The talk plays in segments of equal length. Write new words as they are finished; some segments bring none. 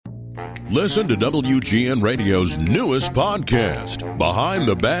Listen to WGN Radio's newest podcast, Behind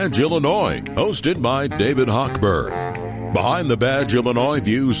the Badge Illinois, hosted by David Hochberg. Behind the Badge Illinois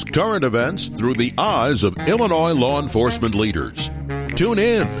views current events through the eyes of Illinois law enforcement leaders. Tune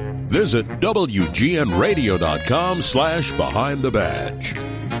in. Visit WGNRadio.com/Behind the Badge.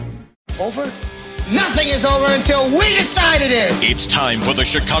 Over? Nothing is over until we decide it is. It's time for the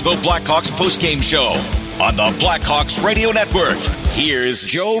Chicago Blackhawks postgame show on the Blackhawks Radio Network. Here's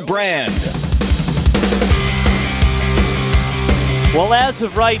Joe Brand. Well, as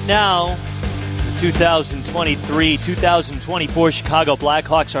of right now, the 2023-2024 Chicago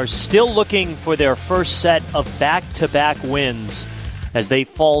Blackhawks are still looking for their first set of back-to-back wins as they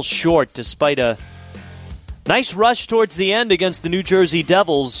fall short despite a nice rush towards the end against the New Jersey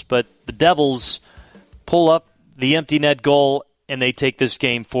Devils, but the Devils pull up the empty net goal and they take this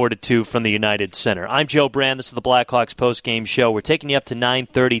game 4-2 from the United Center. I'm Joe Brand. This is the Blackhawks postgame show. We're taking you up to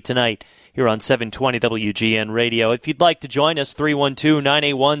 9:30 tonight here on 720 WGN Radio. If you'd like to join us,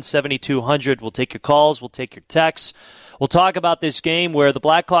 312-981-7200. We'll take your calls. We'll take your texts. We'll talk about this game where the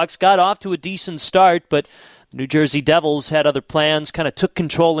Blackhawks got off to a decent start, but New Jersey Devils had other plans, kind of took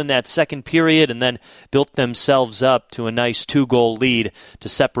control in that second period and then built themselves up to a nice 2-goal lead to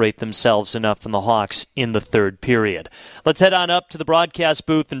separate themselves enough from the Hawks in the third period. Let's head on up to the broadcast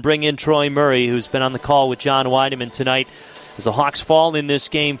booth and bring in Troy Murray, who's been on the call with John Weideman tonight as the Hawks fall in this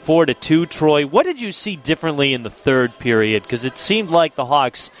game 4-2. Troy, what did you see differently in the third period? Because it seemed like the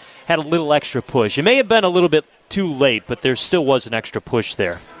Hawks had a little extra push. It may have been a little bit too late, but there still was an extra push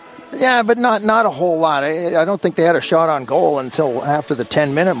there. Yeah, but not a whole lot. I don't think they had a shot on goal until after the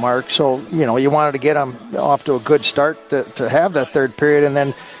 10-minute mark. So, you wanted to get them off to a good start to have that third period. And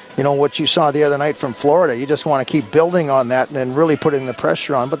then, what you saw the other night from Florida, you just want to keep building on that and really putting the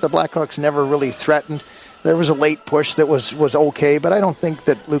pressure on. But the Blackhawks never really threatened. There was a late push that was okay, but I don't think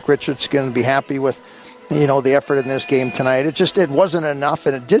that Luke Richard's going to be happy with, the effort in this game tonight. It wasn't enough,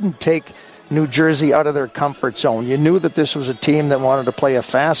 and it didn't take New Jersey out of their comfort zone. You knew that this was a team that wanted to play a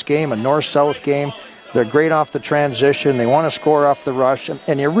fast game, a north-south game. They're great off the transition. They want to score off the rush,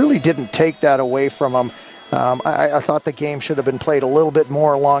 and you really didn't take that away from them. I thought the game should have been played a little bit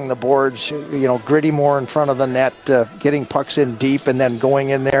more along the boards, gritty more in front of the net, getting pucks in deep and then going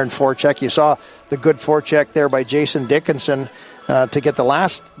in there and forecheck. You saw the good forecheck there by Jason Dickinson to get the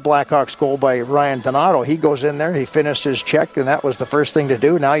last Blackhawks goal by Ryan Donato. He goes in there, he finished his check, and that was the first thing to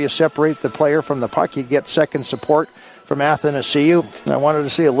do. Now you separate the player from the puck. You get second support from Athanasiou. I wanted to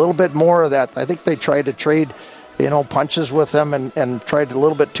see a little bit more of that. I think they tried to trade punches with them and tried a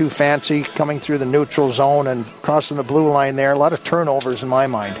little bit too fancy coming through the neutral zone and crossing the blue line there. A lot of turnovers in my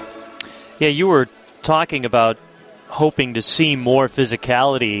mind. Yeah, you were talking about hoping to see more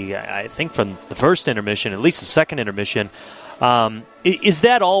physicality, I think, from the first intermission, at least the second intermission. Is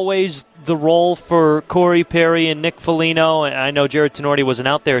that always the role for Corey Perry and Nick Foligno? I know Jared Tenorti wasn't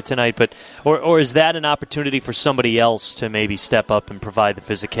out there tonight, but or is that an opportunity for somebody else to maybe step up and provide the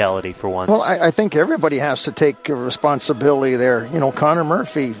physicality for once? Well, I think everybody has to take responsibility there. Connor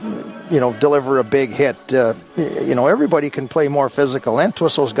Murphy, deliver a big hit. Everybody can play more physical.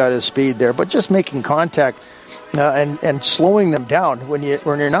 Entwistle's got his speed there, but just making contact and slowing them down when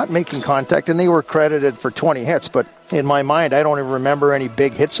you're not making contact. And they were credited for 20 hits, but in my mind, I don't even remember any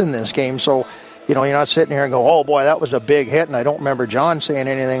big hits in this game. So, you're not sitting here and go, oh boy, that was a big hit. And I don't remember John saying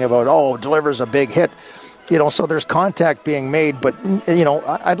anything about, delivers a big hit. So there's contact being made, but,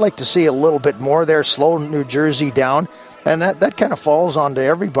 I'd like to see a little bit more there, slow New Jersey down. And that kind of falls onto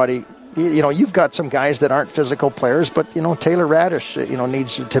everybody. You've got some guys that aren't physical players, but, Taylor Radish,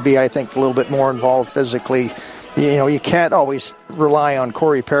 needs to be, I think, a little bit more involved physically. You can't always rely on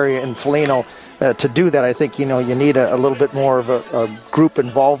Corey Perry and Foligno to do that. I think, you need a little bit more of a group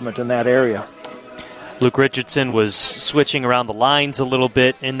involvement in that area. Luke Richardson was switching around the lines a little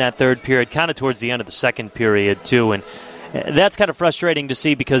bit in that third period, kind of towards the end of the second period, too. And that's kind of frustrating to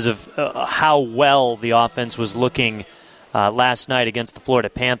see because of how well the offense was looking last night against the Florida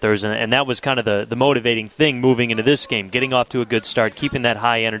Panthers, and that was kind of the motivating thing moving into this game, getting off to a good start, keeping that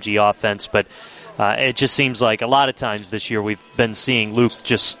high-energy offense. But it just seems like a lot of times this year we've been seeing Luke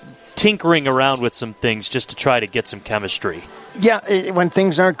just tinkering around with some things just to try to get some chemistry. Yeah, when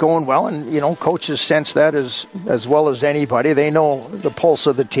things aren't going well, and, coaches sense that as well as anybody. They know the pulse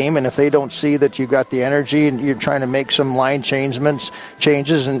of the team, and if they don't see that you've got the energy and you're trying to make some line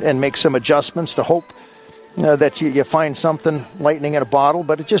changes and make some adjustments to hope that you find something lightning in a bottle,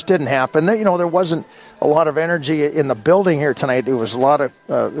 but it just didn't happen. There wasn't a lot of energy in the building here tonight. It was it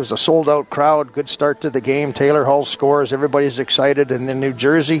was a sold-out crowd, good start to the game. Taylor Hall scores, everybody's excited, and then New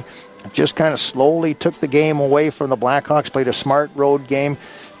Jersey just kind of slowly took the game away from the Blackhawks, played a smart road game,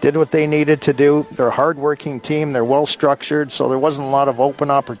 did what they needed to do. They're a hard-working team. They're well-structured, so there wasn't a lot of open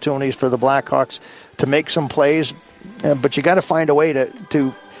opportunities for the Blackhawks to make some plays. But you got to find a way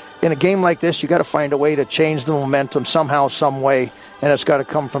to in a game like this, you got to find a way to change the momentum somehow, some way, and it's got to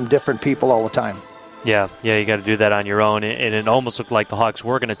come from different people all the time. Yeah, you got to do that on your own. And it almost looked like the Hawks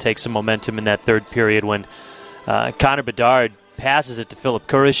were going to take some momentum in that third period when Connor Bedard passes it to Philip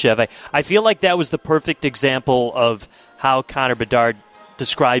Kurashev. I feel like that was the perfect example of how Connor Bedard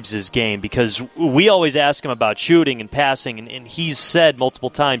describes his game, because we always ask him about shooting and passing, and he's said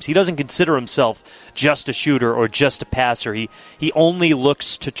multiple times he doesn't consider himself just a shooter or just a passer. He only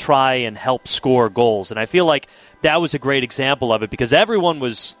looks to try and help score goals, and I feel like that was a great example of it, because everyone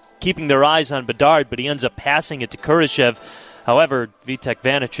was keeping their eyes on Bedard, but he ends up passing it to Kurashev. However, Vitek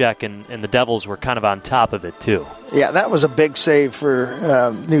Vanacek and the Devils were kind of on top of it, too. Yeah, that was a big save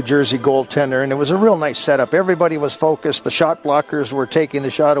for New Jersey goaltender, and it was a real nice setup. Everybody was focused. The shot blockers were taking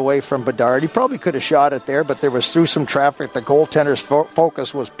the shot away from Bedard. He probably could have shot it there, but there was through some traffic. The goaltender's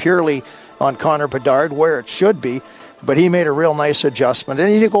focus was purely on Connor Bedard, where it should be. But he made a real nice adjustment.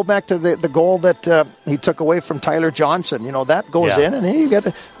 And you go back to the goal that he took away from Tyler Johnson. You know, that goes in, and you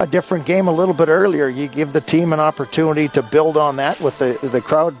get a different game a little bit earlier. You give the team an opportunity to build on that with the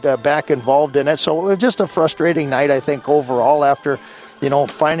crowd back involved in it. So it was just a frustrating night, I think, overall, after,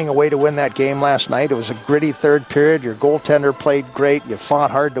 finding a way to win that game last night. It was a gritty third period. Your goaltender played great. You fought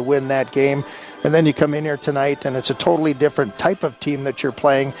hard to win that game. And then you come in here tonight, and it's a totally different type of team that you're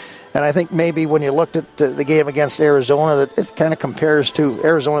playing. And I think maybe when you looked at the game against Arizona, that it kind of compares to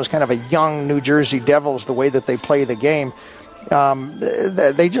Arizona's kind of a young New Jersey Devils, the way that they play the game.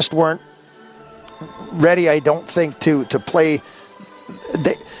 They just weren't ready, I don't think, to play.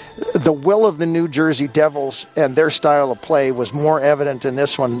 The will of the New Jersey Devils and their style of play was more evident in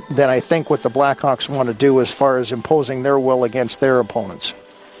this one than I think what the Blackhawks want to do as far as imposing their will against their opponents.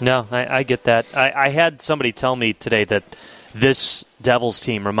 No, I get that. I had somebody tell me today that this Devils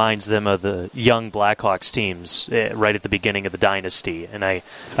team reminds them of the young Blackhawks teams right at the beginning of the dynasty, and I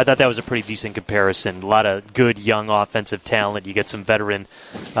thought that was a pretty decent comparison. A lot of good young offensive talent. You get some veteran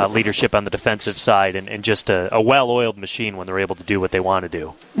leadership on the defensive side, and just a well-oiled machine when they're able to do what they want to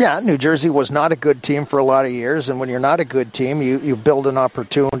do. Yeah, New Jersey was not a good team for a lot of years, and when you're not a good team, you build an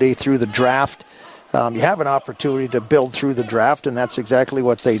opportunity through the draft. You have an opportunity to build through the draft, and that's exactly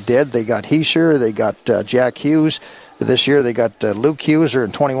what they did. They got Heischer, they got Jack Hughes. This year they got Luke Hughes, or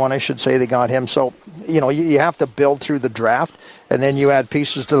in 21, I should say, they got him. So, you have to build through the draft, and then you add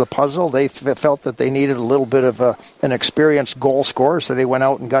pieces to the puzzle. They felt that they needed a little bit of an experienced goal scorer, so they went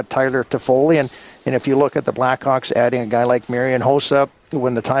out and got Tyler Toffoli. And if you look at the Blackhawks adding a guy like Marian Hossa,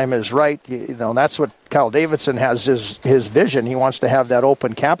 when the time is right, that's what Kyle Davidson has his vision. He wants to have that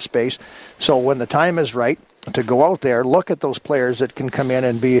open cap space. So when the time is right to go out there, look at those players that can come in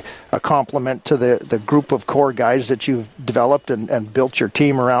and be a complement to the group of core guys that you've developed and built your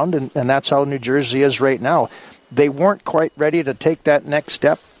team around. And that's how New Jersey is right now. They weren't quite ready to take that next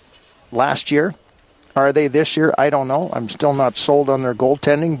step last year. Are they this year? I don't know. I'm still not sold on their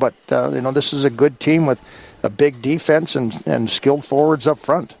goaltending, but this is a good team with a big defense and skilled forwards up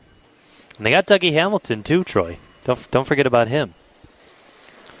front. And they got Dougie Hamilton too, Troy. Don't forget about him.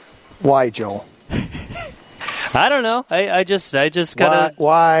 Why, Joe? I don't know. I just kind of.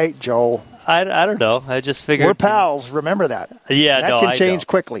 Why, Joe? I don't know. I just figured we're pals. Remember that. Yeah, that can change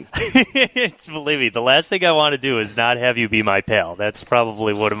quickly. Believe me, the last thing I want to do is not have you be my pal. That's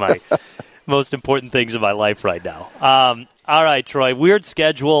probably one of my most important things in my life right now. All right, Troy. Weird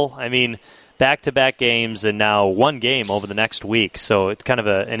schedule. I mean, back-to-back games and now one game over the next week. So it's kind of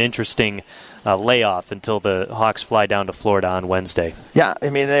an interesting layoff until the Hawks fly down to Florida on Wednesday. Yeah,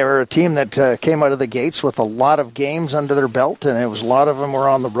 I mean, they were a team that came out of the gates with a lot of games under their belt, and a lot of them were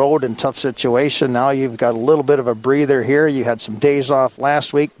on the road in tough situation. Now you've got a little bit of a breather here. You had some days off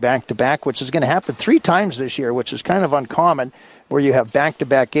last week, back-to-back, which is going to happen 3 times this year, which is kind of uncommon, where you have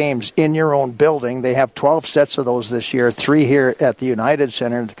back-to-back games in your own building. They have 12 sets of those this year, 3 here at the United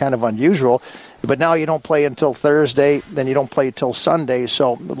Center. It's kind of unusual. But now you don't play until Thursday, then you don't play until Sunday.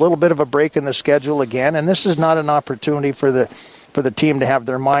 So a little bit of a break in the schedule again. And this is not an opportunity for the team to have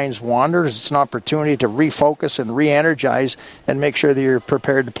their minds wander. It's an opportunity to refocus and re-energize and make sure that you're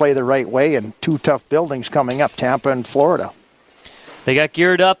prepared to play the right way in 2 tough buildings coming up, Tampa and Florida. They got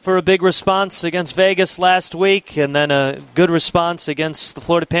geared up for a big response against Vegas last week, and then a good response against the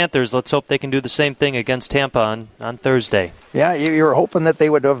Florida Panthers. Let's hope they can do the same thing against Tampa on Thursday. Yeah, you were hoping that they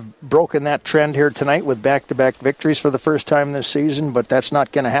would have broken that trend here tonight with back-to-back victories for the first time this season, but that's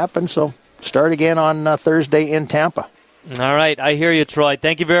not going to happen, so start again on Thursday in Tampa. All right, I hear you, Troy.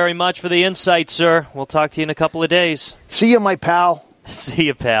 Thank you very much for the insight, sir. We'll talk to you in a couple of days. See you, my pal. See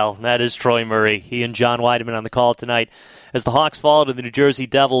you, pal. That is Troy Murray. He and John Weideman on the call tonight as the Hawks fall to the New Jersey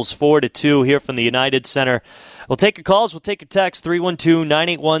Devils 4-2 here from the United Center. We'll take your calls. We'll take your texts,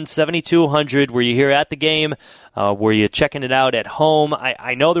 312-981-7200. Were you here at the game? Were you checking it out at home?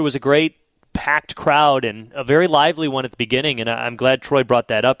 I know there was a great packed crowd and a very lively one at the beginning, and I'm glad Troy brought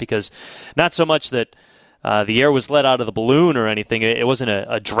that up because not so much that the air was let out of the balloon or anything. It wasn't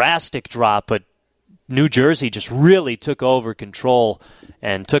a drastic drop, but New Jersey just really took over control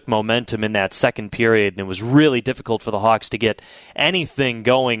and took momentum in that second period, and it was really difficult for the Hawks to get anything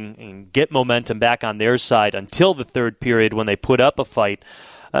going and get momentum back on their side until the third period when they put up a fight.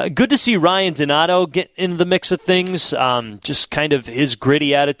 Good to see Ryan Donato get into the mix of things, just kind of his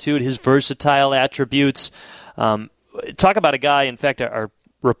gritty attitude, his versatile attributes. Talk about a guy, in fact, our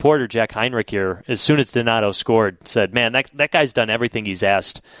reporter Jack Heinrich here, as soon as Donato scored, said, man, that guy's done everything he's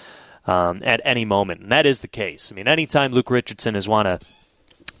asked at any moment, and that is the case. I mean, anytime Luke Richardson has want to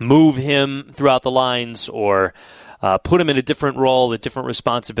move him throughout the lines or put him in a different role, a different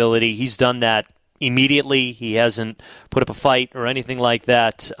responsibility, he's done that immediately. He hasn't put up a fight or anything like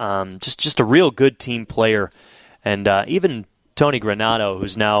that. Just a real good team player, and even Tony Granato,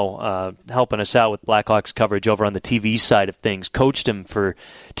 who's now helping us out with Blackhawks coverage over on the TV side of things, coached him for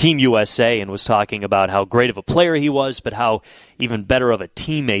Team USA and was talking about how great of a player he was, but how even better of a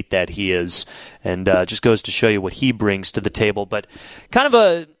teammate that he is. And just goes to show you what he brings to the table. But kind of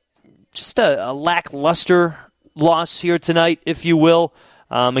a lackluster loss here tonight, if you will.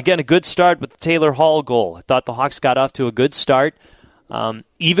 Again, a good start with the Taylor Hall goal. I thought the Hawks got off to a good start.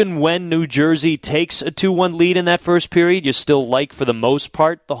 Even when New Jersey takes a 2-1 lead in that first period, you still like, for the most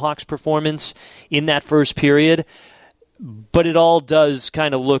part, the Hawks' performance in that first period. But it all does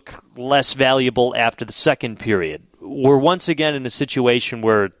kind of look less valuable after the second period. We're once again in a situation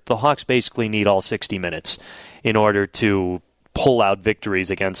where the Hawks basically need all 60 minutes in order to pull out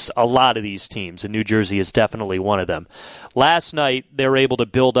victories against a lot of these teams, and New Jersey is definitely one of them. Last night, they were able to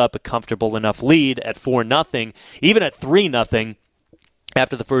build up a comfortable enough lead at 4-0, even at 3-0,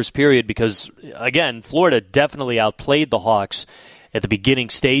 after the first period, because, again, Florida definitely outplayed the Hawks at the beginning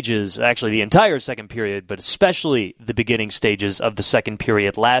stages, actually the entire second period, but especially the beginning stages of the second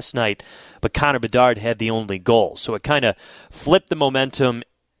period last night. But Connor Bedard had the only goal. So it kind of flipped the momentum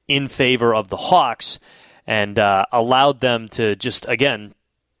in favor of the Hawks and allowed them to just, again,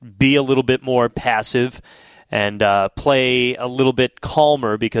 be a little bit more passive and play a little bit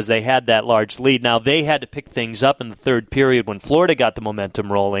calmer because they had that large lead. Now, they had to pick things up in the third period when Florida got the momentum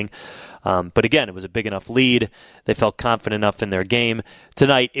rolling. But again, it was a big enough lead. They felt confident enough in their game.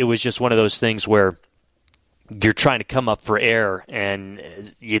 Tonight, it was just one of those things where you're trying to come up for air, and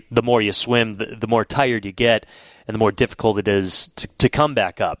the more you swim, the more tired you get, and the more difficult it is to come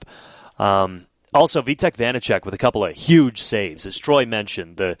back up. Also, Vitek Vanacek with a couple of huge saves. As Troy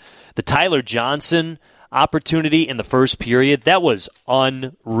mentioned, the Tyler Johnson opportunity in the first period, that was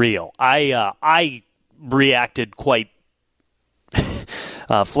unreal. I reacted quite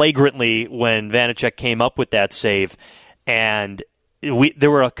flagrantly when Vanacek came up with that save, and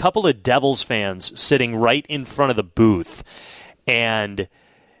there were a couple of Devils fans sitting right in front of the booth, and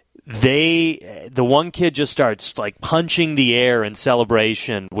the one kid just starts like punching the air in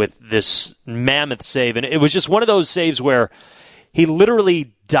celebration with this mammoth save, and it was just one of those saves where he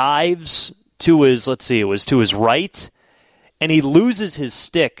literally dives to his, to his right, and he loses his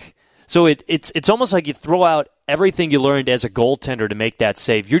stick. So it's almost like you throw out everything you learned as a goaltender to make that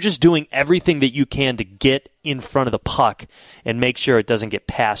save. You're just doing everything that you can to get in front of the puck and make sure it doesn't get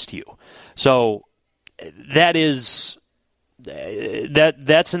past you. So that's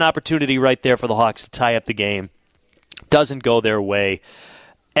an opportunity right there for the Hawks to tie up the game. Doesn't go their way.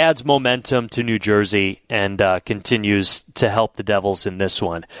 Adds momentum to New Jersey and continues to help the Devils in this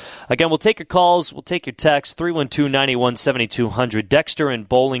one. Again, we'll take your calls. We'll take your texts. 312-981-7200. Dexter in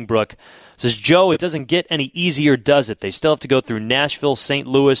Bolingbrook says, Joe, it doesn't get any easier, does it? They still have to go through Nashville, St.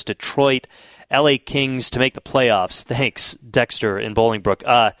 Louis, Detroit, LA Kings to make the playoffs. Thanks, Dexter in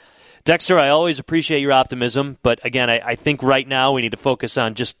Bolingbrook. Dexter, I always appreciate your optimism, but again, I think right now we need to focus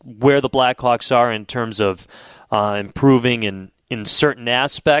on just where the Blackhawks are in terms of improving in certain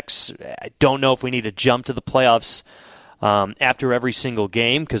aspects. I don't know if we need to jump to the playoffs after every single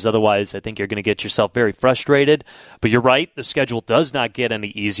game, because otherwise I think you're going to get yourself very frustrated. But you're right, the schedule does not get any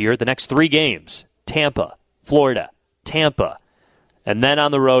easier. The next 3 games, Tampa, Florida, Tampa, and then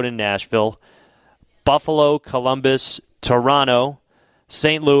on the road in Nashville, Buffalo, Columbus, Toronto,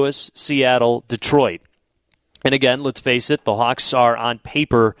 St. Louis, Seattle, Detroit. And again, let's face it, the Hawks are on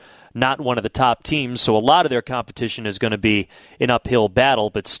paper not one of the top teams, so a lot of their competition is going to be an uphill battle,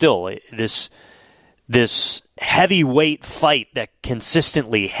 but still, this this heavyweight fight that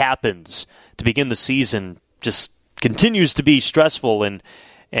consistently happens to begin the season just continues to be stressful and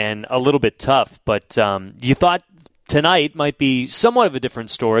a little bit tough. But you thought tonight might be somewhat of a different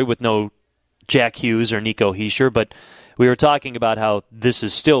story with no Jack Hughes or Nico Hischier, but we were talking about how this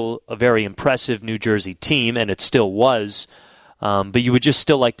is still a very impressive New Jersey team, and it still was. But you would just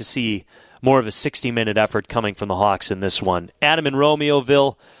still like to see more of a 60-minute effort coming from the Hawks in this one. Adam in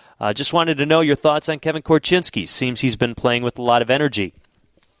Romeoville, just wanted to know your thoughts on Kevin Korchinski. Seems he's been playing with a lot of energy.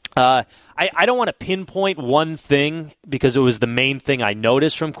 I don't want to pinpoint one thing because it was the main thing I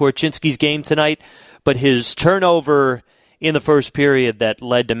noticed from Korchinski's game tonight, but his turnover in the first period that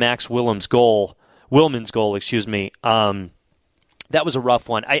led to Max Willman's goal, that was a rough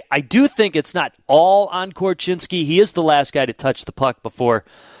one. I do think it's not all on Korchinski. He is the last guy to touch the puck before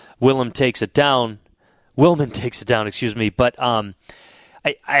Willman takes it down. But I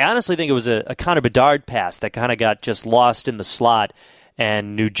honestly think it was a Connor Bedard pass that kind of got just lost in the slot,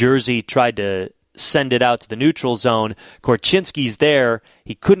 and New Jersey tried to send it out to the neutral zone. Korchinski's there.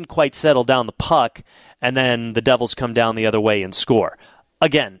 He couldn't quite settle down the puck, and then the Devils come down the other way and score.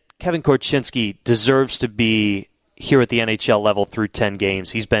 Again, Kevin Korchinski deserves to be here at the NHL level through 10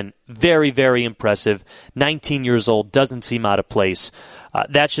 games. He's been very, very impressive. 19 years old, doesn't seem out of place.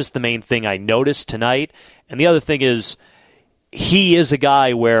 That's just the main thing I noticed tonight. And the other thing is, he is a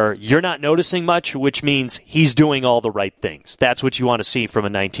guy where you're not noticing much, which means he's doing all the right things. That's what you want to see from a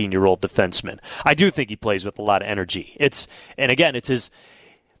 19-year-old defenseman. I do think he plays with a lot of energy. It's his...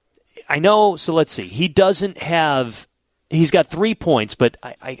 I know, so let's see. He's got 3 points, but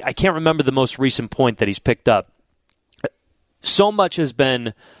I can't remember the most recent point that he's picked up. So much has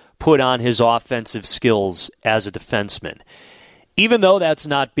been put on his offensive skills as a defenseman. Even though that's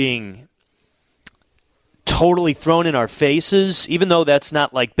not being totally thrown in our faces, even though that's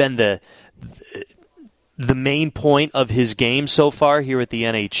not like been the main point of his game so far here at the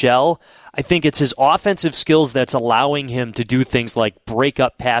NHL, I think it's his offensive skills that's allowing him to do things like break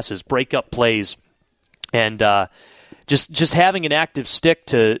up passes, break up plays, and just having an active stick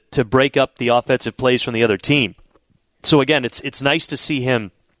to break up the offensive plays from the other team. So again, it's nice to see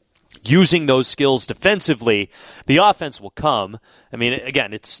him using those skills defensively. The offense will come. I mean,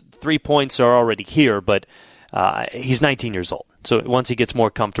 again, it's 3 points are already here, but he's 19 years old. So once he gets more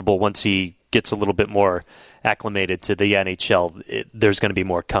comfortable, once he gets a little bit more acclimated to the NHL, there's going to be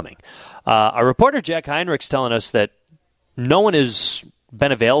more coming. Our reporter Jack Heinrich's telling us that no one has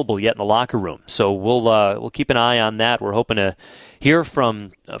been available yet in the locker room, so we'll keep an eye on that. We're hoping to hear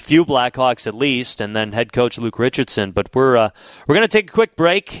from a few Blackhawks at least, and then head coach Luke Richardson. But we're going to take a quick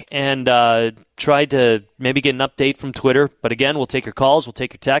break and try to maybe get an update from Twitter. But again, we'll take your calls, we'll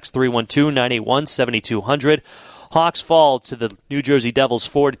take your texts, 312-981-7200. Hawks fall to the New Jersey Devils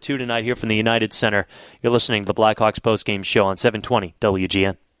 4-2 tonight here from the United Center. You're listening to the Blackhawks postgame show on 720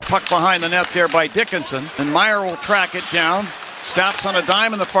 WGN. Puck behind the net there by Dickinson, and Meyer will track it down. Stops on a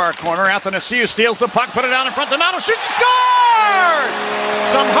dime in the far corner. Athanasiou steals the puck, put it down in front. Donato shoots, scores!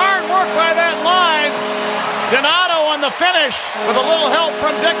 Some hard work by that line. Donato on the finish with a little help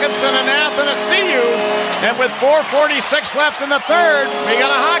from Dickinson and Athanasiou. And with 4:46 left in the third, we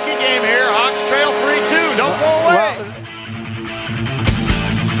got a hockey game here. Hawks trail 3-2. Don't go away.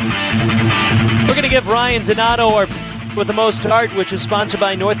 We're going to give Ryan Donato our with the most heart, which is sponsored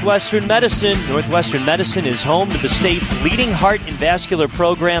by Northwestern Medicine. Northwestern Medicine is home to the state's leading heart and vascular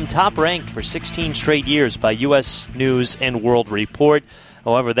program, top ranked for 16 straight years by U.S. News and World Report.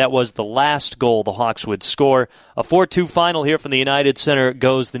 However, that was the last goal the Hawks would score. A 4-2 final here from the United Center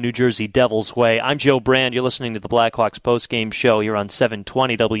goes the New Jersey Devils' way. I'm Joe Brand. You're listening to the Blackhawks postgame show here on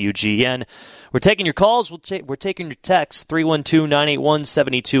 720 WGN. We're taking your calls. We're taking your texts,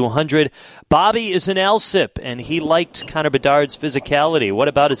 312-981-7200. Bobby is in Alsip, and he liked Connor Bedard's physicality. What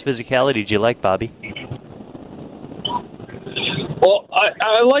about his physicality did you like, Bobby? Well,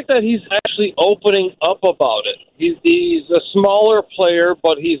 I like that he's actually opening up about it. He's a smaller player,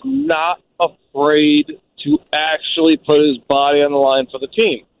 but he's not afraid to actually put his body on the line for the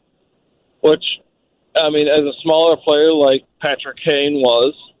team. Which, I mean, as a smaller player like Patrick Kane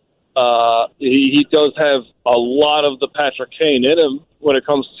was, he does have a lot of the Patrick Kane in him when it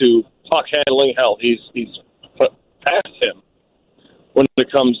comes to puck handling. Hell, he's past him when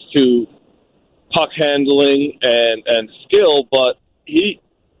it comes to puck handling and skill, but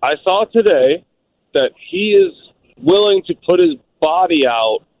I saw today that he is willing to put his body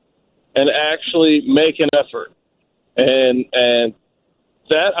out and actually make an effort, and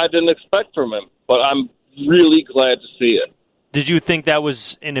that I didn't expect from him, but I'm really glad to see it. Did you think that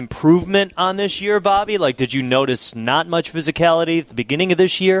was an improvement on this year, Bobby? Like, did you notice not much physicality at the beginning of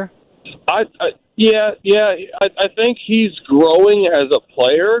this year? Yeah. I think he's growing as a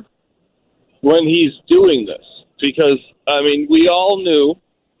player when he's doing this because, I mean, we all knew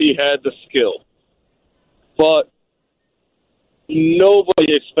he had the skill, but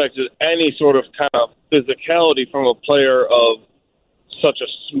nobody expected any sort of kind of physicality from a player of such a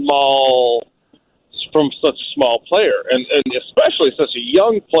small player, and especially such a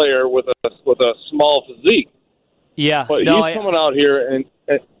young player with a small physique. Yeah, but he's coming out here and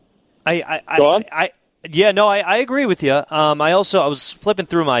go on. I agree with you. I was flipping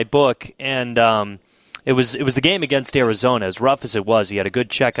through my book, and it was the game against Arizona. As rough as it was, he had a good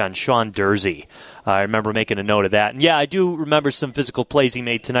check on Sean Durzi. I remember making a note of that. And I do remember some physical plays he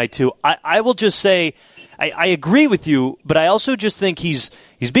made tonight too. I will just say I agree with you, but I also just think he's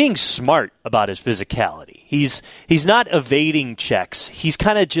being smart about his physicality. He's not evading checks. He's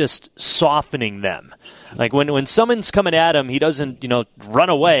kind of just softening them. Like when someone's coming at him, he doesn't, run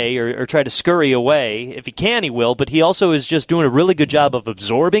away or try to scurry away. If he can, he will, but he also is just doing a really good job of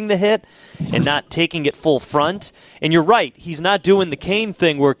absorbing the hit and not taking it full front. And you're right, he's not doing the Kane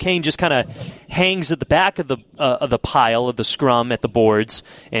thing where Kane just kind of hangs at the back of the pile of the scrum at the boards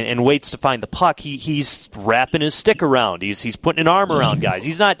and waits to find the puck. He's wrapping his stick around. He's putting an arm around guys.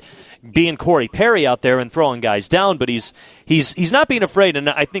 He's not being Corey Perry out there and throwing guys down, but he's not being afraid, and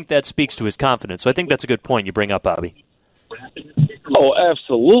I think that speaks to his confidence. So I think that's a good point you bring up, Bobby. Oh,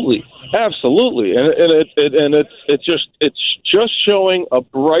 absolutely, and it's just showing a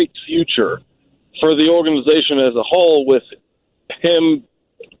bright future for the organization as a whole with him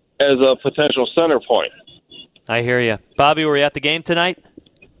as a potential center point. I hear you, Bobby. Were you at the game tonight?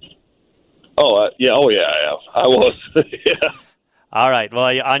 Oh yeah, I was. Yeah. All right. Well,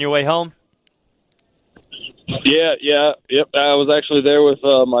 are you on your way home? Yep. I was actually there with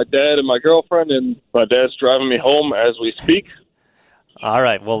my dad and my girlfriend, and my dad's driving me home as we speak. All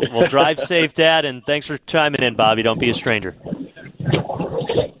right. Well, we'll drive safe, Dad, and thanks for chiming in, Bobby. Don't be a stranger.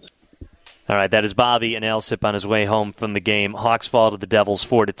 All right, that is Bobby and Alsip on his way home from the game. Hawks fall to the Devils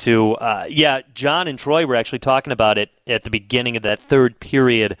 4-2. John and Troy were actually talking about it at the beginning of that third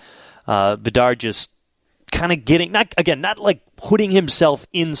period. Bedard just kind of getting, not like putting himself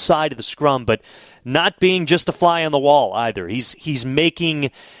inside of the scrum, but not being just a fly on the wall either. He's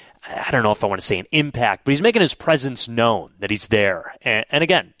making, I don't know if I want to say an impact, but he's making his presence known that he's there. And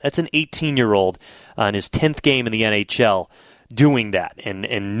again, that's an 18-year-old in his 10th game in the NHL doing that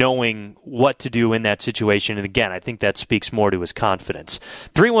and knowing what to do in that situation. And again, I think that speaks more to his confidence.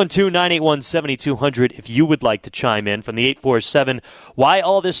 312-981-7200 if you would like to chime in from the 847. Why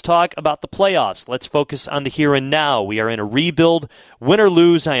all this talk about the playoffs? Let's focus on the here and now. We are in a rebuild. Win or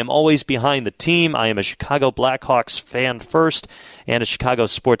lose, I am always behind the team. I am a Chicago Blackhawks fan first and a Chicago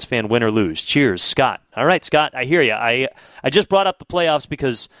sports fan, win or lose. Cheers, Scott. All right, Scott, I hear you. I just brought up the playoffs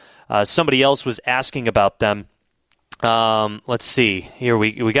because somebody else was asking about them. Let's see. Here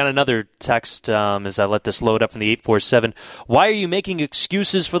we got another text as I let this load up from the 847. Why are you making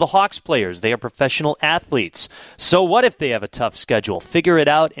excuses for the Hawks players? They are professional athletes. So what if they have a tough schedule? Figure it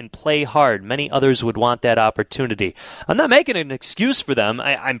out and play hard. Many others would want that opportunity. I'm not making an excuse for them.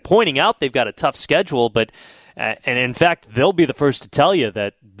 I'm pointing out they've got a tough schedule, but and in fact, they'll be the first to tell you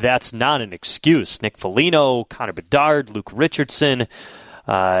that that's not an excuse. Nick Foligno, Connor Bedard, Luke Richardson,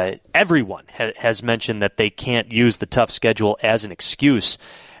 everyone has mentioned that they can't use the tough schedule as an excuse.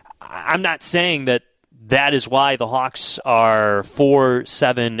 I'm not saying that is why the Hawks are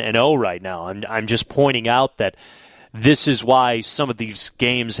 4-7-0 right now. I'm just pointing out that this is why some of these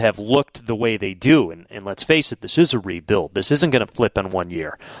games have looked the way they do. And let's face it, this is a rebuild. This isn't going to flip in 1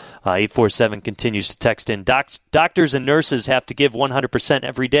 year. 847 continues to text in. Doctors and nurses have to give 100%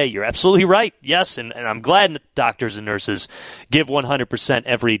 every day. You're absolutely right. Yes, and I'm glad doctors and nurses give 100%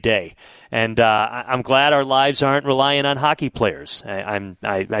 every day. And I'm glad our lives aren't relying on hockey players.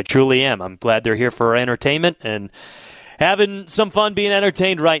 I truly am. I'm glad they're here for our entertainment and having some fun being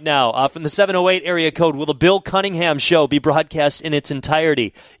entertained right now. From the 708 area code, will the Bill Cunningham show be broadcast in its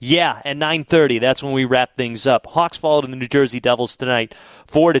entirety? Yeah, at 9:30. That's when we wrap things up. Hawks fall to the New Jersey Devils tonight,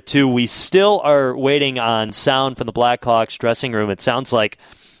 4-2. We still are waiting on sound from the Blackhawks dressing room. It sounds like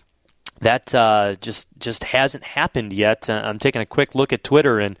that just hasn't happened yet. I'm taking a quick look at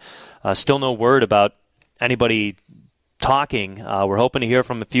Twitter, and still no word about anybody talking. We're hoping to hear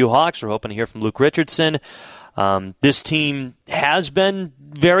from a few Hawks. We're hoping to hear from Luke Richardson. This team has been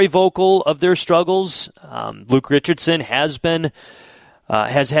very vocal of their struggles. Luke Richardson has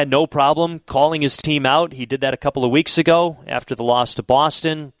had no problem calling his team out. He did that a couple of weeks ago after the loss to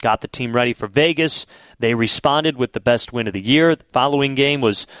Boston, got the team ready for Vegas. They responded with the best win of the year. The following game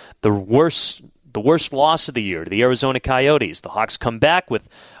was the worst loss of the year to the Arizona Coyotes. The Hawks come back with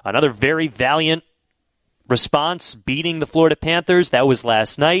another very valiant response, beating the Florida Panthers. That was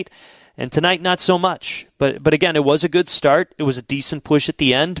last night. And tonight, not so much. But again, it was a good start. It was a decent push at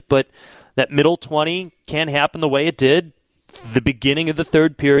the end, but that middle 20 can't happen the way it did. The beginning of the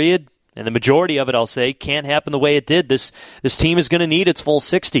third period, and the majority of it, I'll say, can't happen the way it did. This team is going to need its full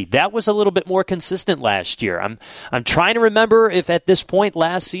 60. That was a little bit more consistent last year. I'm trying to remember if at this point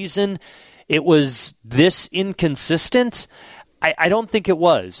last season it was this inconsistent. I don't think it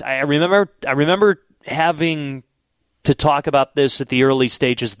was. I remember having to talk about this at the early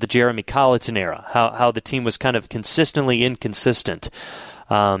stages of the Jeremy Colleton era, how the team was kind of consistently inconsistent.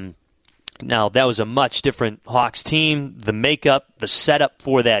 Now, that was a much different Hawks team. The makeup, the setup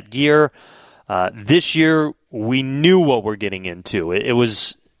for that gear. This year, we knew what we're getting into. It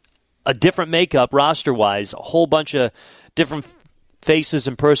was a different makeup roster-wise, a whole bunch of different faces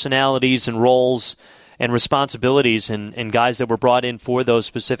and personalities and roles and responsibilities and guys that were brought in for those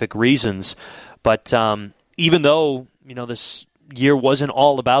specific reasons. But even though this year wasn't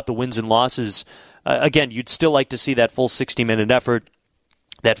all about the wins and losses, again, you'd still like to see that full 60-minute effort,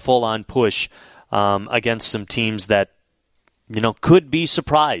 that full-on push against some teams that, could be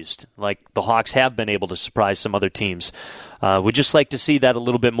surprised, like the Hawks have been able to surprise some other teams. We'd just like to see that a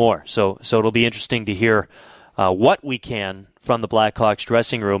little bit more. So it'll be interesting to hear what we can from the Blackhawks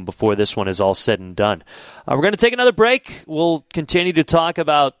dressing room before this one is all said and done. We're going to take another break. We'll continue to talk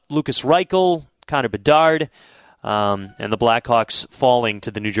about Lucas Reichel, Connor Bedard, and the Blackhawks falling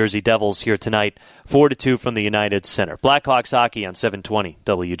to the New Jersey Devils here tonight, 4-2 from the United Center. Blackhawks hockey on 720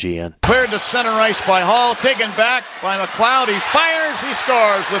 WGN. Cleared to center ice by Hall, taken back by McLeod. He fires, he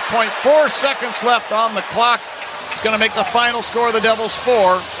scores with 0.4 seconds left on the clock. It's going to make the final score the Devils 4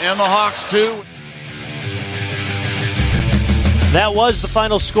 and the Hawks 2. That was the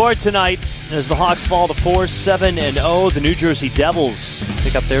final score tonight as the Hawks fall to 4-7-0. The New Jersey Devils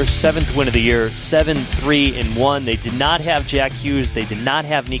pick up their 7th win of the year, 7-3-1. They did not have Jack Hughes. They did not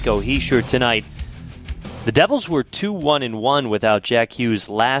have Nico Hischier tonight. The Devils were 2-1-1 without Jack Hughes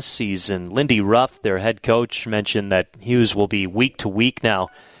last season. Lindy Ruff, their head coach, mentioned that Hughes will be week to week now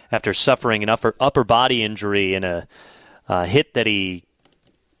after suffering an upper body injury in a hit that he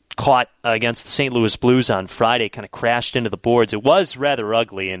caught against the St. Louis Blues on Friday, kind of crashed into the boards. It was rather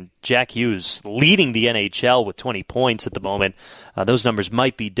ugly, and Jack Hughes leading the NHL with 20 points at the moment. Those numbers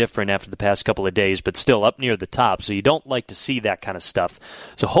might be different after the past couple of days, but still up near the top, so you don't like to see that kind of stuff.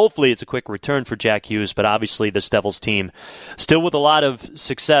 So hopefully it's a quick return for Jack Hughes, but obviously this Devils team still with a lot of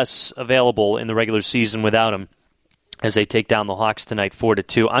success available in the regular season without him, as they take down the Hawks tonight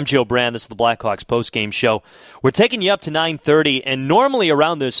 4-2. I'm Joe Brand. This is the Blackhawks postgame show. We're taking you up to 9:30, and normally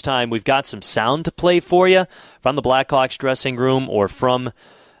around this time we've got some sound to play for you from the Blackhawks dressing room or from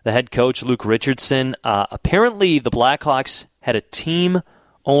the head coach, Luke Richardson. Apparently the Blackhawks had a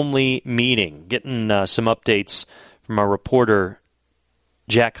team-only meeting, getting some updates from our reporter,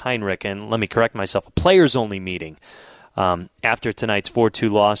 Jack Heinrich, and let me correct myself, a players-only meeting after tonight's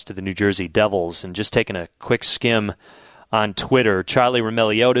 4-2 loss to the New Jersey Devils. And just taking a quick skim on Twitter, Charlie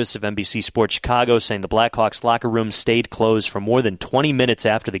Roumeliotis of NBC Sports Chicago saying the Blackhawks locker room stayed closed for more than 20 minutes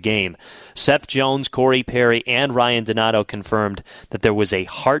after the game. Seth Jones, Corey Perry, and Ryan Donato confirmed that there was a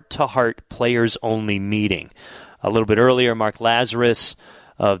heart-to-heart players-only meeting. A little bit earlier, Mark Lazarus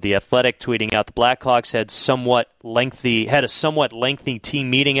of The Athletic tweeting out the Blackhawks had a somewhat lengthy team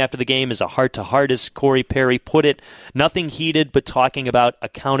meeting after the game as a heart-to-heart, as Corey Perry put it. Nothing heated, but talking about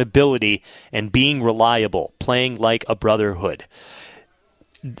accountability and being reliable, playing like a brotherhood.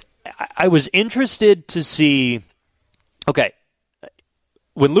 I was interested to see,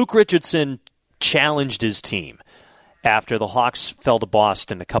 when Luke Richardson challenged his team after the Hawks fell to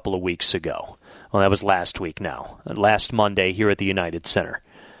Boston a couple of weeks ago. Well, that was last week now, last Monday here at the United Center.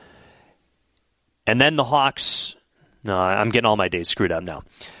 And then the Hawks, I'm getting all my days screwed up now.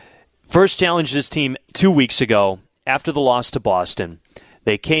 First challenged this team 2 weeks ago after the loss to Boston.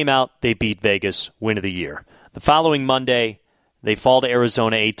 They came out, they beat Vegas, win of the year. The following Monday, they fall to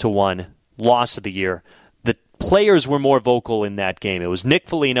Arizona 8-1, loss of the year. The players were more vocal in that game. It was Nick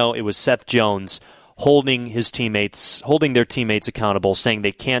Foligno, it was Seth Jones holding their teammates accountable, saying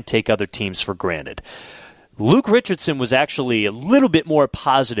they can't take other teams for granted. Luke Richardson was actually a little bit more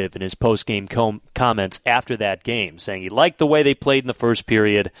positive in his post-game comments after that game, saying he liked the way they played in the first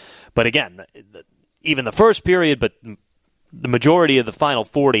period. But again, even the first period, but the majority of the final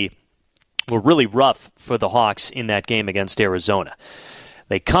 40 were really rough for the Hawks in that game against Arizona.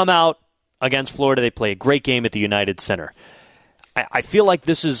 They come out against Florida. They play a great game at the United Center. I feel like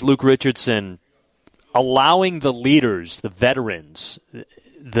this is Luke Richardson allowing the leaders, the veterans,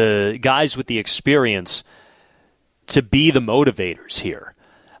 the guys with the experience to be the motivators here.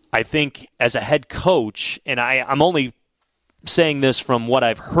 I think as a head coach, and I'm only saying this from what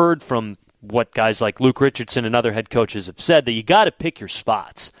I've heard from what guys like Luke Richardson and other head coaches have said, that you got to pick your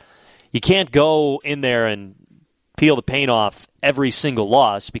spots. You can't go in there and peel the paint off every single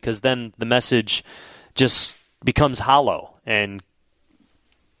loss, because then the message just becomes hollow and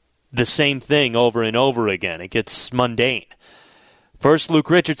the same thing over and over again. It gets mundane. First, Luke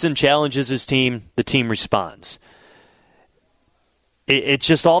Richardson challenges his team. The team responds. It's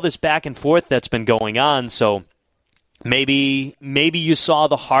just all this back and forth that's been going on. So maybe you saw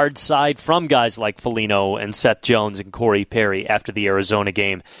the hard side from guys like Foligno and Seth Jones and Corey Perry after the Arizona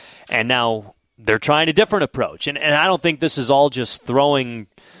game, and now they're trying a different approach. And I don't think this is all just throwing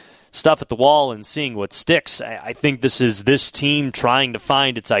stuff at the wall and seeing what sticks. I think this is this team trying to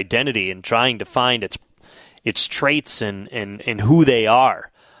find its identity and trying to find its traits and who they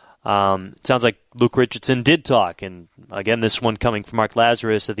are. It sounds like Luke Richardson did talk, and again, this one coming from Mark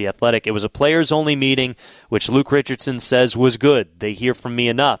Lazarus of The Athletic. It was a players-only meeting, which Luke Richardson says was good. They hear from me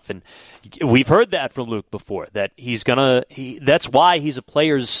enough, and we've heard that from Luke before, that that's why he's a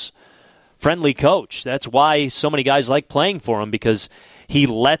players-friendly coach. That's why so many guys like playing for him, because he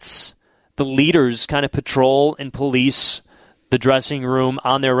lets the leaders kind of patrol and police the dressing room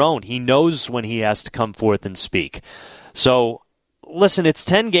on their own. He knows when he has to come forth and speak. So, listen, it's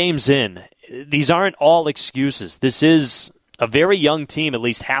 10 games in. These aren't all excuses. This is a very young team, at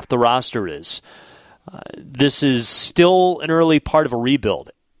least half the roster is. This is still an early part of a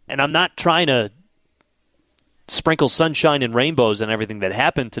rebuild. And I'm not trying to sprinkle sunshine and rainbows on everything that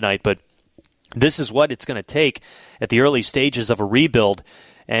happened tonight, but this is what it's going to take at the early stages of a rebuild.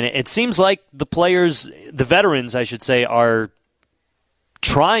 And it seems like the players, the veterans, I should say, are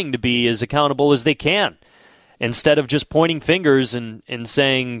trying to be as accountable as they can, instead of just pointing fingers and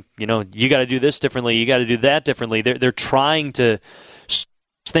saying, you got to do this differently, you got to do that differently. They're trying to sort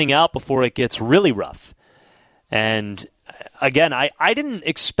this thing out before it gets really rough. And again, I didn't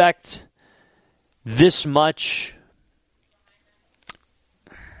expect this much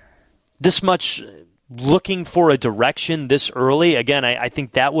looking for a direction this early. Again, I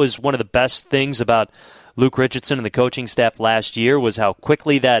think that was one of the best things about Luke Richardson and the coaching staff last year, was how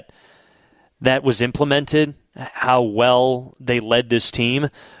quickly that was implemented, how well they led this team.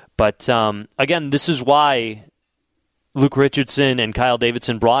 But again, this is why Luke Richardson and Kyle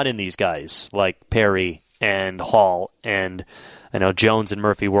Davidson brought in these guys like Perry and Hall, and I know Jones and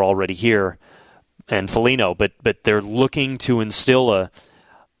Murphy were already here, and Foligno, but they're looking to instill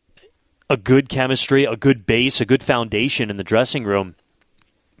a good chemistry, a good base, a good foundation in the dressing room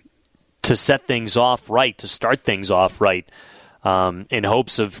to set things off right, to start things off right, in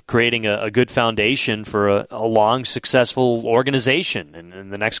hopes of creating a good foundation for a long, successful organization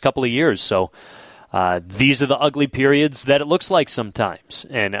in the next couple of years. So these are the ugly periods that it looks like sometimes.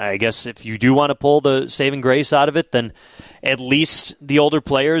 And I guess if you do want to pull the saving grace out of it, then at least the older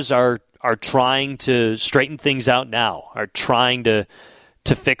players are trying to straighten things out now, are trying to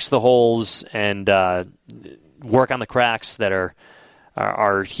fix the holes and work on the cracks that are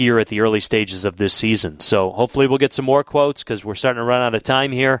here at the early stages of this season. So hopefully we'll get some more quotes, because we're starting to run out of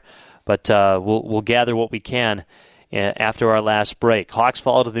time here, but we'll gather what we can after our last break. Hawks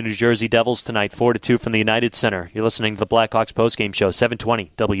fall to the New Jersey Devils tonight, 4-2 from the United Center. You're listening to the Blackhawks postgame show,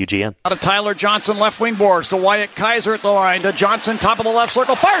 720 WGN. Out of Tyler Johnson, left wing boards to Wyatt Kaiser at the line, to Johnson, top of the left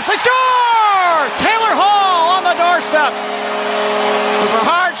circle, fires, they score! Taylor Hall on the doorstep. It was a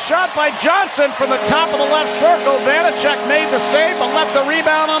hard shot by Johnson from the top of the left circle. Vanacek made the save, but left the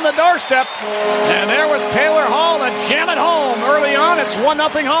rebound on the doorstep. And there was Taylor Hall to jam it home. Early on, it's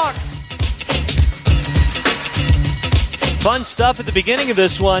 1-0 Hawks. Fun stuff at the beginning of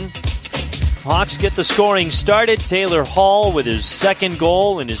this one. Hawks get the scoring started. Taylor Hall with his second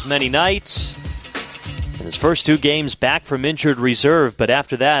goal in as many nights. In his first two games back from injured reserve, but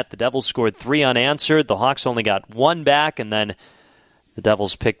after that, the Devils scored 3 unanswered. The Hawks only got 1 back, and then the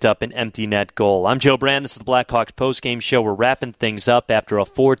Devils picked up an empty net goal. I'm Joe Brand. This is the Blackhawks postgame show. We're wrapping things up after a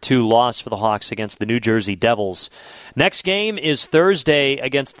 4-2 loss for the Hawks against the New Jersey Devils. Next game is Thursday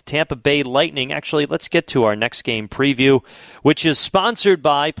against the Tampa Bay Lightning. Actually, let's get to our next game preview, which is sponsored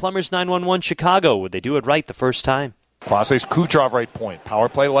by Plumbers 911 Chicago. Would they do it right the first time? Clase's Kucherov right point. Power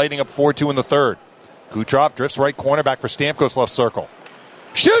play Lightning up 4-2 in the third. Kucherov drifts right corner back for Stamkos left circle.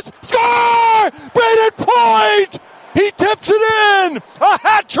 Shoots! Score! Braden Point! He tips it in! A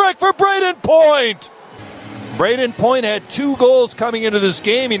hat trick for Braden Point! Braden Point had 2 goals coming into this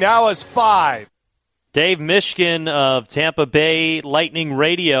game. He now has 5. Dave Mishkin of Tampa Bay Lightning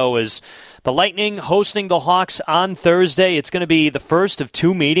Radio, as The Lightning hosting the Hawks on Thursday. It's going to be the first of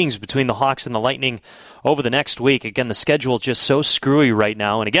 2 meetings between the Hawks and the Lightning over the next week. Again, the schedule is just so screwy right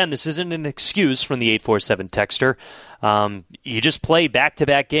now. And again, this isn't an excuse from the 847 texter. You just play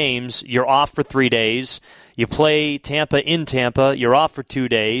back-to-back games. You're off for 3 days. You play Tampa in Tampa. You're off for 2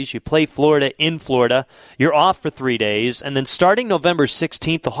 days. You play Florida in Florida. You're off for 3 days. And then starting November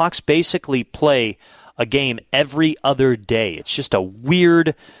 16th, the Hawks basically play a game every other day. It's just a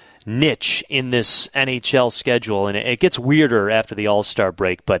weird niche in this NHL schedule, and it gets weirder after the All-Star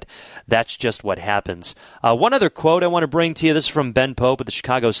break, but that's just what happens. One other quote I want to bring to you. This is from Ben Pope of the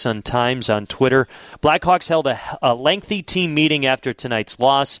Chicago Sun-Times on Twitter. Blackhawks held a lengthy team meeting after tonight's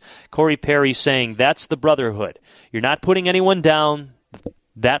loss. Corey Perry saying, "That's the brotherhood. You're not putting anyone down.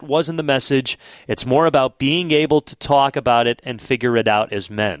 That wasn't the message. It's more about being able to talk about it and figure it out as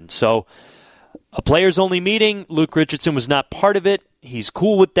men." So, a players-only meeting. Luke Richardson was not part of it. He's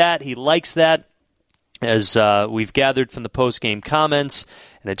cool with that. He likes that, as we've gathered from the post-game comments.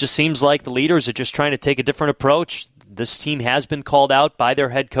 And it just seems like the leaders are just trying to take a different approach. This team has been called out by their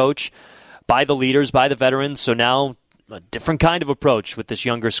head coach, by the leaders, by the veterans. So now a different kind of approach with this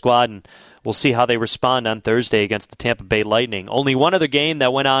younger squad, and we'll see how they respond on Thursday against the Tampa Bay Lightning. Only one other game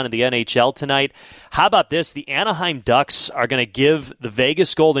that went on in the NHL tonight. How about this? The Anaheim Ducks are going to give the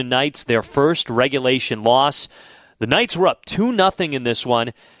Vegas Golden Knights their first regulation loss. The Knights were up 2-0 in this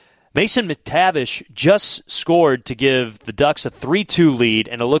one. Mason McTavish just scored to give the Ducks a 3-2 lead,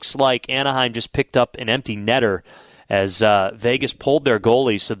 and it looks like Anaheim just picked up an empty netter as Vegas pulled their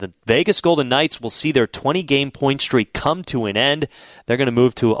goalie. So the Vegas Golden Knights will see their 20-game point streak come to an end. They're going to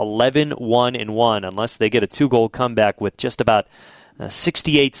move to 11-1-1 unless they get a 2-goal comeback with just about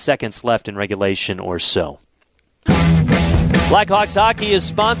 68 seconds left in regulation or so. Blackhawks hockey is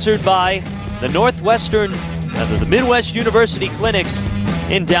sponsored by the the Midwest University Clinics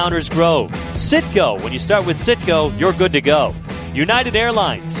in Downers Grove. Citgo. When you start with Citgo, you're good to go. United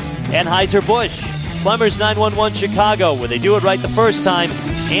Airlines, Anheuser-Busch, Plumbers 911 Chicago, where they do it right the first time,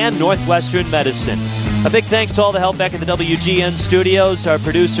 and Northwestern Medicine. A big thanks to all the help back at the WGN studios, our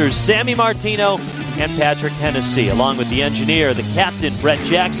producers Sammy Martino and Patrick Hennessy, along with the engineer, the captain, Brett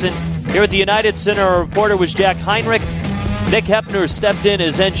Jackson. Here at the United Center, our reporter was Jack Heinrich. Nick Hepner stepped in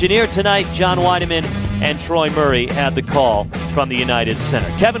as engineer tonight. John Weideman and Troy Murray had the call from the United Center.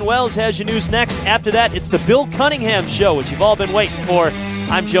 Kevin Wells has your news next. After that, it's the Bill Cunningham Show, which you've all been waiting for.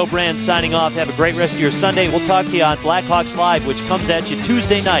 I'm Joe Brand signing off. Have a great rest of your Sunday. We'll talk to you on Blackhawks Live, which comes at you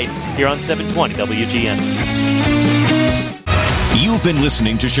Tuesday night here on 720 WGN. You've been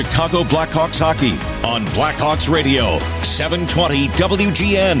listening to Chicago Blackhawks hockey on Blackhawks Radio, 720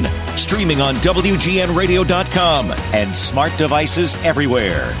 WGN. Streaming on WGNradio.com and smart devices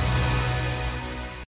everywhere.